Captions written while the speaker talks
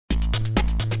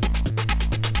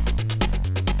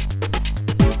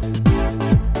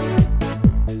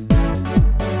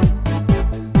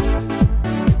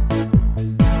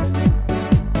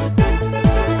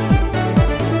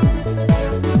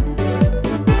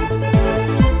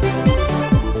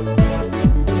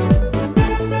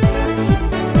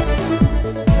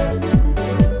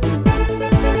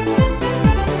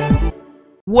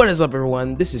What is up,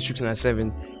 everyone? This is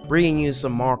TRiixO97 bringing you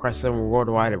some Mario 7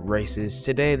 worldwide races.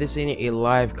 Today, this ain't a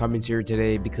live commentary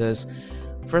today because,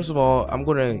 first of all, I'm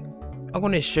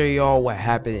gonna show y'all what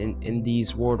happened in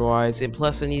these worldwides, and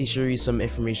plus I need to show you some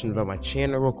information about my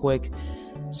channel real quick.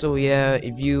 So yeah,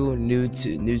 if you new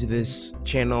to this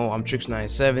channel, I'm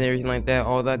TRiixO97, everything like that,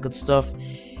 all that good stuff.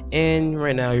 And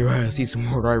right now you're gonna see some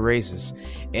worldwide races,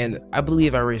 and I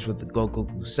believe I raced with the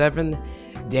gogoku7,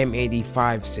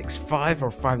 DamnAndy595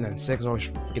 or 596, I always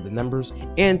forget the numbers,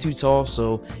 and tootall.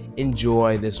 So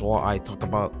enjoy this while I talk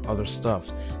about other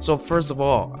stuff. So first of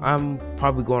all, I'm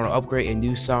probably going to upgrade a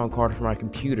new sound card for my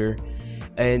computer,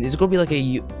 and it's gonna be like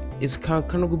it's kind of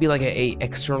gonna be like a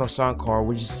external sound card,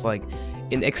 which is like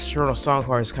an external sound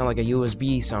card is kind of like a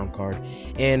USB sound card.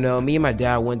 And me and my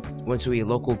dad went to a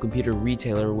local computer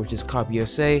retailer, which is Cop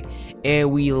USA,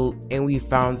 and we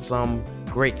found some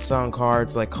great sound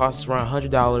cards, like costs around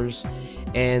 $100.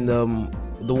 And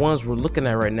the ones we're looking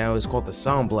at right now is called the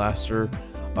Sound Blaster,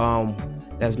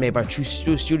 that's made by True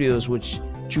Studios, which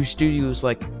True Studios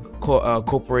like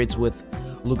cooperates with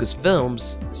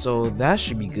Lucasfilms, so that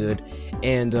should be good.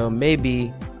 And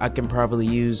maybe I can probably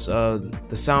use the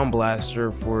Sound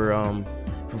Blaster for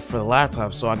the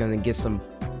laptop, so I can get some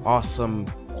awesome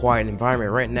quiet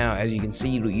environment. Right now, as you can see,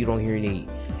 you don't hear any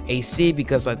AC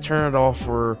because I turned it off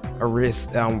for a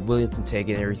risk that I'm willing to take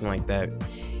and everything like that.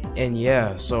 And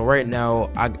yeah, so right now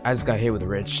I just got hit with a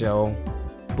red shell,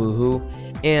 Wuhu,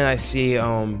 and I see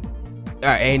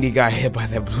Andy got hit by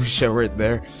that blue shell right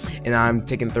there, and I'm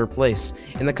taking third place.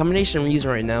 And the combination I'm using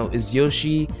right now is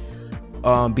Yoshi,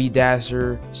 B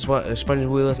Dasher, Sponge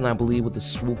Wheels, and I believe with the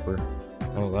swooper.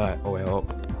 Oh god, oh well,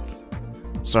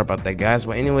 sorry about that, guys.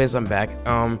 But anyways, I'm back.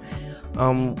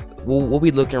 What we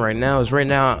looking right now is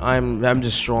I'm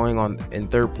destroying in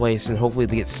third place, and hopefully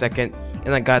to get second.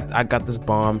 And I got this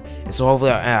bomb, and so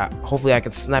hopefully I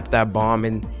can snap that bomb,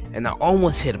 and I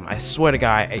almost hit him. I swear to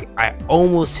God, I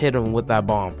almost hit him with that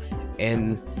bomb,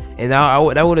 and that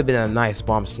would have been a nice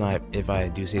bomb snipe if I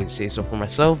do say so for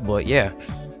myself. But yeah,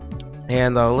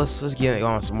 and let's get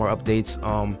on some more updates.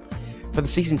 For the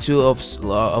season 2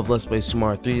 of Let's Play Super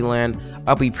Mario 3D Land,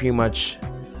 I'll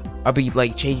be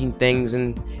like changing things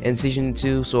in season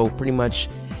 2. So pretty much,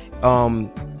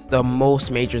 the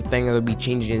most major thing that will be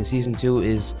changing in season 2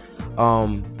 is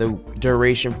the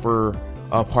duration for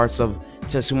parts of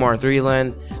Super Mario 3D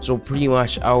Land. So pretty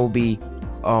much I will be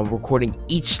recording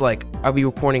I'll be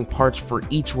recording parts for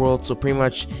each world. So pretty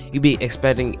much you'll be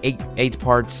expecting eight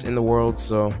parts in the world.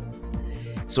 So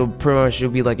pretty much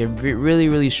it'll be like a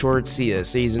really short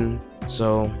season.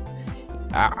 So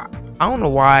I don't know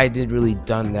why I did really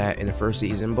done that in the first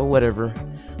season, but whatever.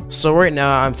 So right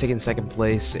now I'm taking second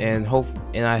place, and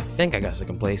I think I got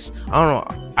second place. I don't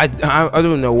know. I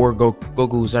don't know where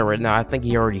Goku's at right now. I think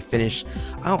he already finished.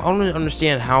 I don't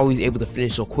understand how he's able to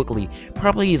finish so quickly.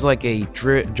 Probably he's like a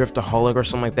driftaholic or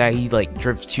something like that. He like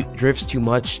drifts too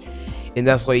much, and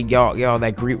that's why he got all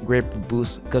that great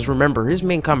boost. Because remember, his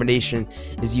main combination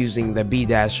is using the B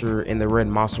Dasher and the red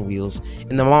monster wheels,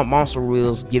 and the monster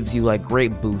wheels gives you like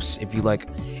great boosts if you like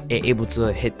able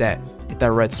to hit that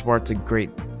red spot to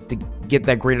get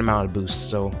that great amount of boost.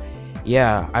 So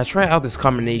yeah, I tried out this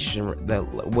combination that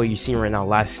what you're seeing right now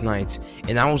last night,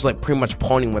 and I was like pretty much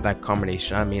pawning with that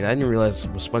combination. I mean, I didn't realize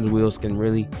sponge wheels can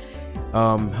really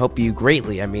help you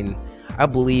greatly. I mean, I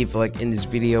believe like in this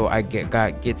video I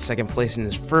get second place in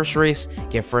this first race,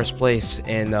 get first place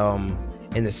in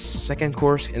the second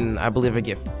course, and I believe I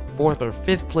get fourth or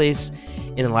fifth place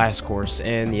in the last course.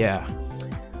 And yeah,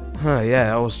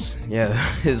 it was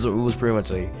pretty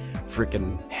much a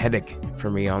freaking headache for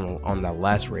me on that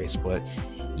last race. But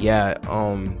yeah,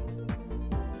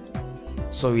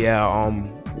 so yeah,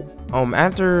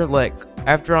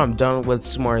 after I'm done with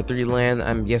Super Mario 3D Land,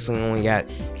 I'm guessing I only got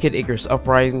Kid Icarus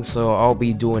Uprising, so I'll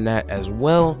be doing that as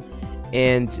well.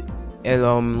 And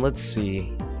let's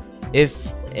see,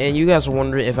 and you guys are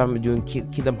wondering if I'm doing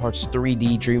Kingdom Hearts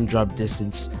 3D Dream Drop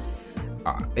Distance.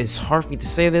 It's hard for me to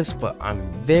say this, but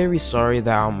I'm very sorry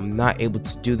that I'm not able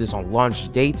to do this on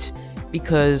launch date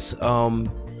because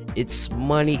it's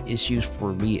money issues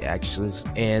for me actually,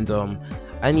 and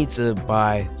I need to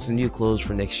buy some new clothes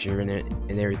for next year and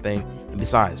everything. And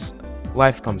besides,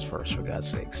 life comes first, for God's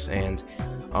sakes. And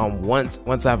once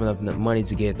I have enough money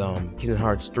to get Kingdom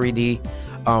Hearts 3D,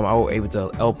 I will be able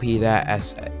to LP that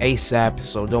as ASAP.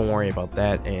 So don't worry about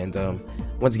that. And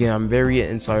once again, I'm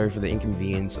very sorry for the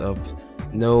inconvenience of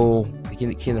no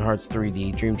Kingdom Hearts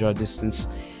 3D Dream Drop Distance.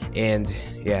 And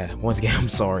yeah, once again, I'm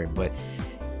sorry, but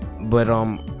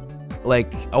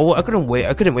like I couldn't wait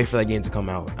for that game to come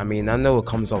out. I mean, I know it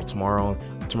comes out tomorrow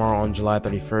tomorrow on July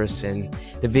 31st, and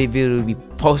the video will be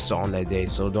posted on that day.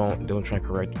 So don't try to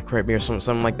correct me or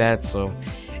something like that. So,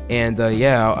 and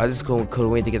yeah, I just couldn't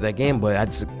wait to get that game, but I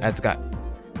just got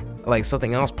like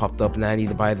something else popped up, and I need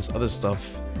to buy this other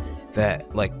stuff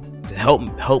that like to help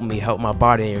my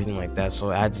body and everything like that.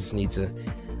 So I just need to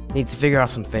figure out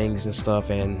some things and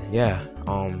stuff. And yeah,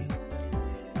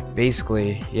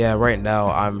 basically, yeah, right now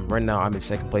I'm in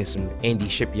second place in Andy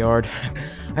Shipyard.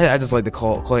 I just like to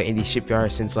call it Andy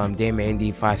Shipyard, since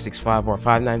DamnAndy595 or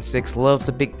 596 loves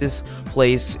to pick this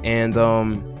place. And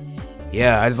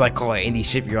yeah, I just like calling it Andy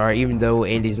Shipyard, even though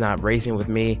Andy's not racing with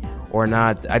me or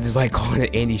not. I just like calling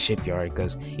it Andy Shipyard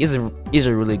because he's a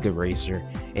really good racer,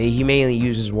 and he mainly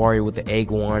uses Wario with the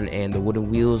egg one and the wooden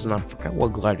wheels, and I forgot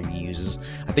what glider he uses.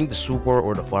 I think the super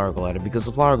or the flower glider, because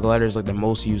the flower glider is like the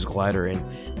most used glider in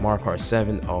Mario Kart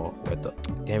 7. Oh, what the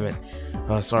damn it.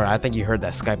 Sorry, I think you heard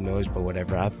that Skype noise, but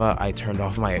whatever. I thought I turned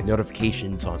off my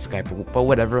notifications on Skype, but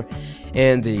whatever.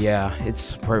 And yeah,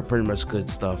 it's pretty much good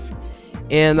stuff.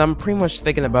 And I'm pretty much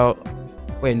thinking about,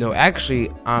 wait, no, actually,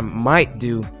 I might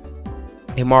do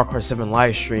a Mario Kart 7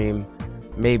 live stream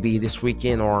maybe this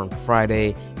weekend or on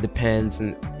Friday, depends,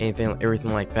 and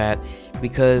everything like that,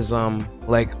 because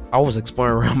like I was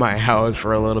exploring around my house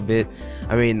for a little bit.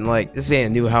 I mean, like, this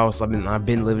ain't a new house. I've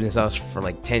been living in this house for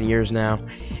like 10 years now,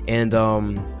 and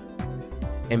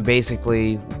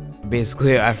basically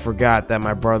I forgot that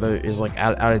my brother is like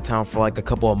out of town for like a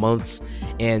couple of months,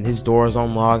 and his door is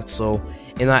unlocked. So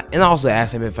and I also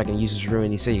asked him if I can use his room,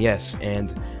 and he said yes.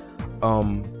 And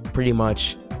pretty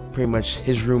much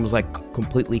his room is like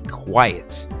completely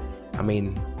quiet. I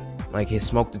mean, like, his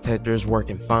smoke detector is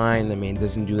working fine. I mean, it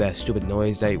doesn't do that stupid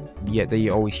noise that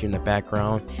you always hear in the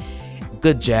background.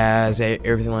 Good jazz,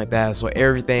 everything like that. So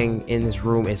everything in this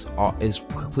room is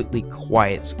completely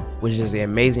quiet, which is an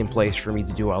amazing place for me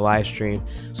to do a live stream.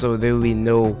 So there will be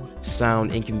no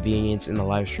sound inconvenience in the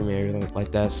live stream and everything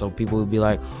like that. So people will be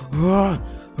like,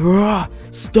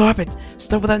 stop it,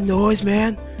 stop with that noise,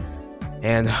 man.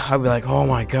 And I'll be like, oh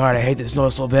my god, I hate this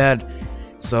noise so bad.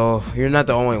 So you're not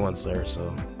the only ones there.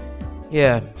 So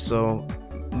yeah, so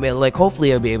man, like,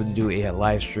 hopefully I'll be able to do a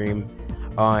live stream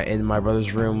in my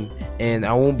brother's room, and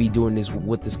I won't be doing this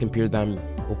with this computer that I'm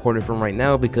recording from right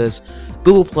now, because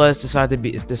Google Plus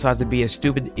decides to be a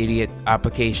stupid idiot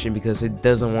application, because it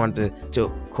doesn't want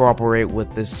to cooperate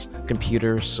with this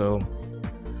computer. So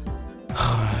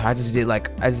I just did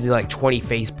like 20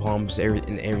 face palms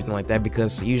and everything like that,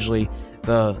 because usually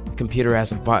the computer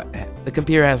has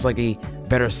like a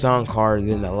better sound card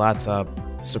than the laptop,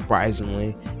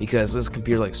 surprisingly, because this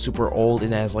computer like super old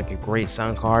and has like a great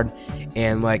sound card.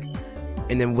 And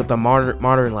then with the modern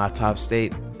laptops,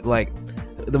 the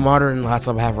modern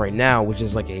laptop I have right now, which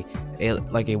is like a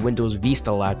Windows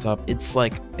Vista laptop, it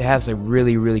has a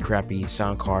really crappy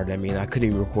sound card. I mean, I couldn't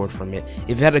even record from it.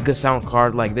 If it had a good sound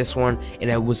card like this one,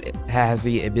 and it has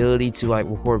the ability to like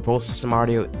record both system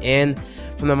audio and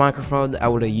from the microphone, I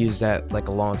would have used that like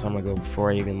a long time ago, before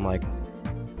I even like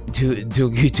do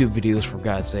YouTube videos, for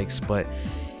God's sakes. But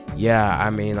yeah, I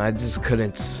mean, I just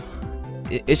couldn't.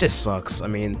 It just sucks. I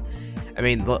mean,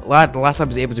 the laptop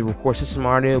is able to record system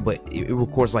audio, but it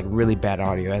records like really bad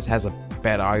audio. It has a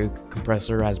bad audio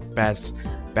compressor, has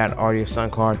bad audio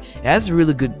sound card. It has a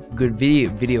really good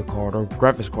video card or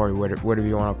graphics card, whatever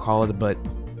you want to call it. But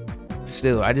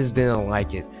still, I just didn't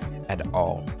like it at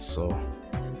all. So,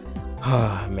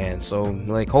 man. So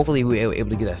like, hopefully we're able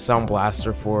to get a sound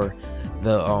blaster for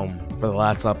the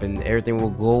laptop, and everything will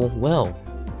go well.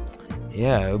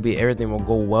 Yeah, everything will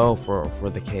go well for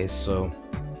the case. So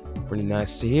pretty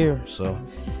nice to hear. So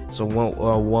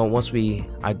once me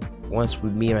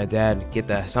and my dad get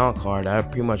that sound card, I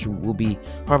pretty much will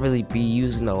probably be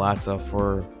using the laptop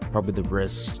for probably the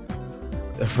rest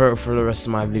of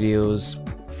my videos,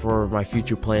 for my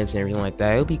future plans and everything like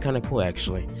that. It'll be kind of cool,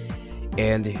 actually.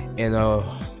 And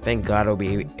thank God I'll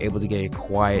be able to get a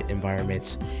quiet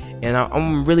environment. And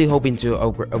I'm really hoping to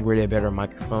upgrade a better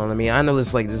microphone. I mean, I know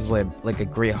this is like a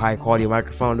great high quality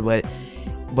microphone,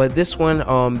 but this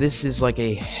one, this is like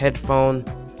a headphone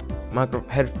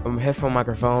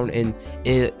microphone, and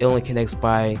it only connects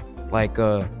by by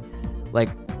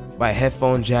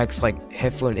headphone jacks, like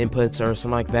headphone inputs or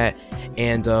something like that.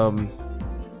 And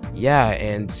yeah,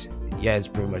 it's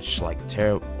pretty much like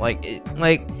terrible.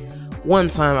 Like one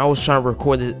time I was trying to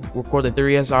record the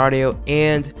 3S audio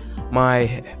and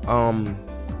my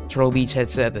Turtle Beach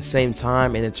headset at the same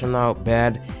time, and it turned out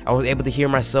bad. I was able to hear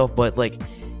myself, but like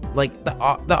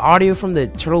the audio from the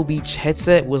Turtle Beach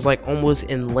headset was like almost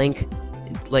in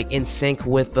sync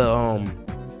with the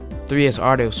 3DS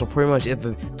audio. So pretty much if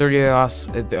the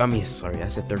 3DS, I mean, sorry, I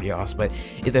said 3DS, but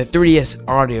if the 3DS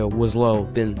audio was low,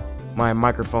 then my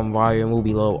microphone volume will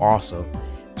be low also.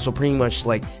 So pretty much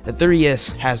like the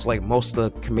 3DS has like most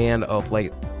of the command of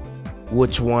like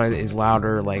which one is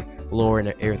louder, like lower and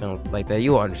everything like that.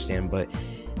 You'll understand. But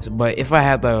if I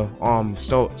had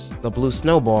the blue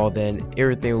snowball, then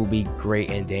everything will be great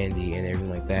and dandy and everything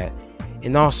like that.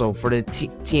 And also for the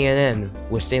TNN,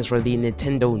 which stands for the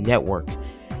Nintendo Network,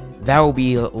 that will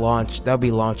be launched. That'll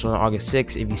be launched on August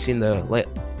 6th. If you've seen the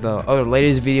other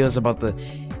latest videos about the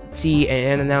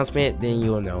TNN announcement, then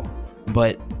you'll know.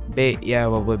 But basically,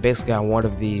 I'm one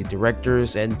of the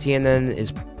directors, and TNN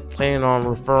is planning on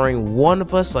referring one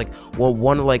of us,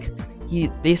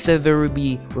 they said they would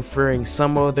be referring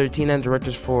some of their TNN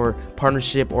directors for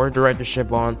partnership or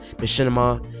directorship on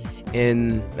Machinima,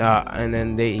 and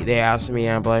then they asked me,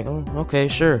 and I'm like, oh, okay,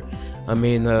 sure. I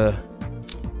mean,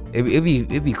 it'd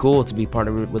be cool to be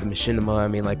partnered with Machinima. I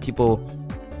mean, like, people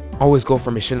always go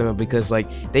for Machinima because like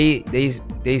they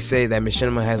say that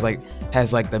Machinima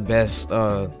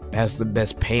has the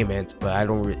best payment, but I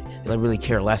don't really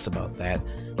care less about that.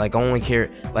 Like, I only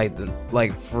care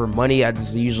like for money. I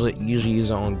just usually use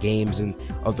it on games and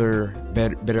other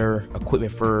better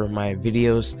equipment for my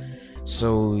videos.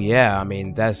 So yeah, I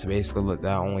mean, that's basically what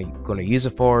I'm only gonna use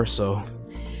it for. So,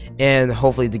 and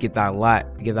hopefully to get that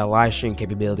live stream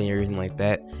capability and everything like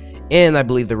that. And I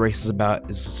believe the race is about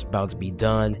to be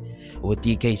done with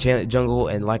DK Jungle.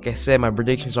 And like I said, my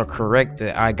predictions are correct.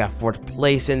 That I got 4th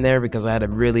place in there because I had a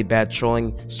really bad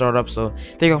trolling startup. So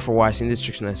thank you all for watching. This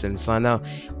is TRiixO97 sign out.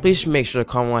 Please make sure to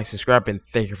comment, like, subscribe, and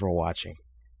thank you for watching.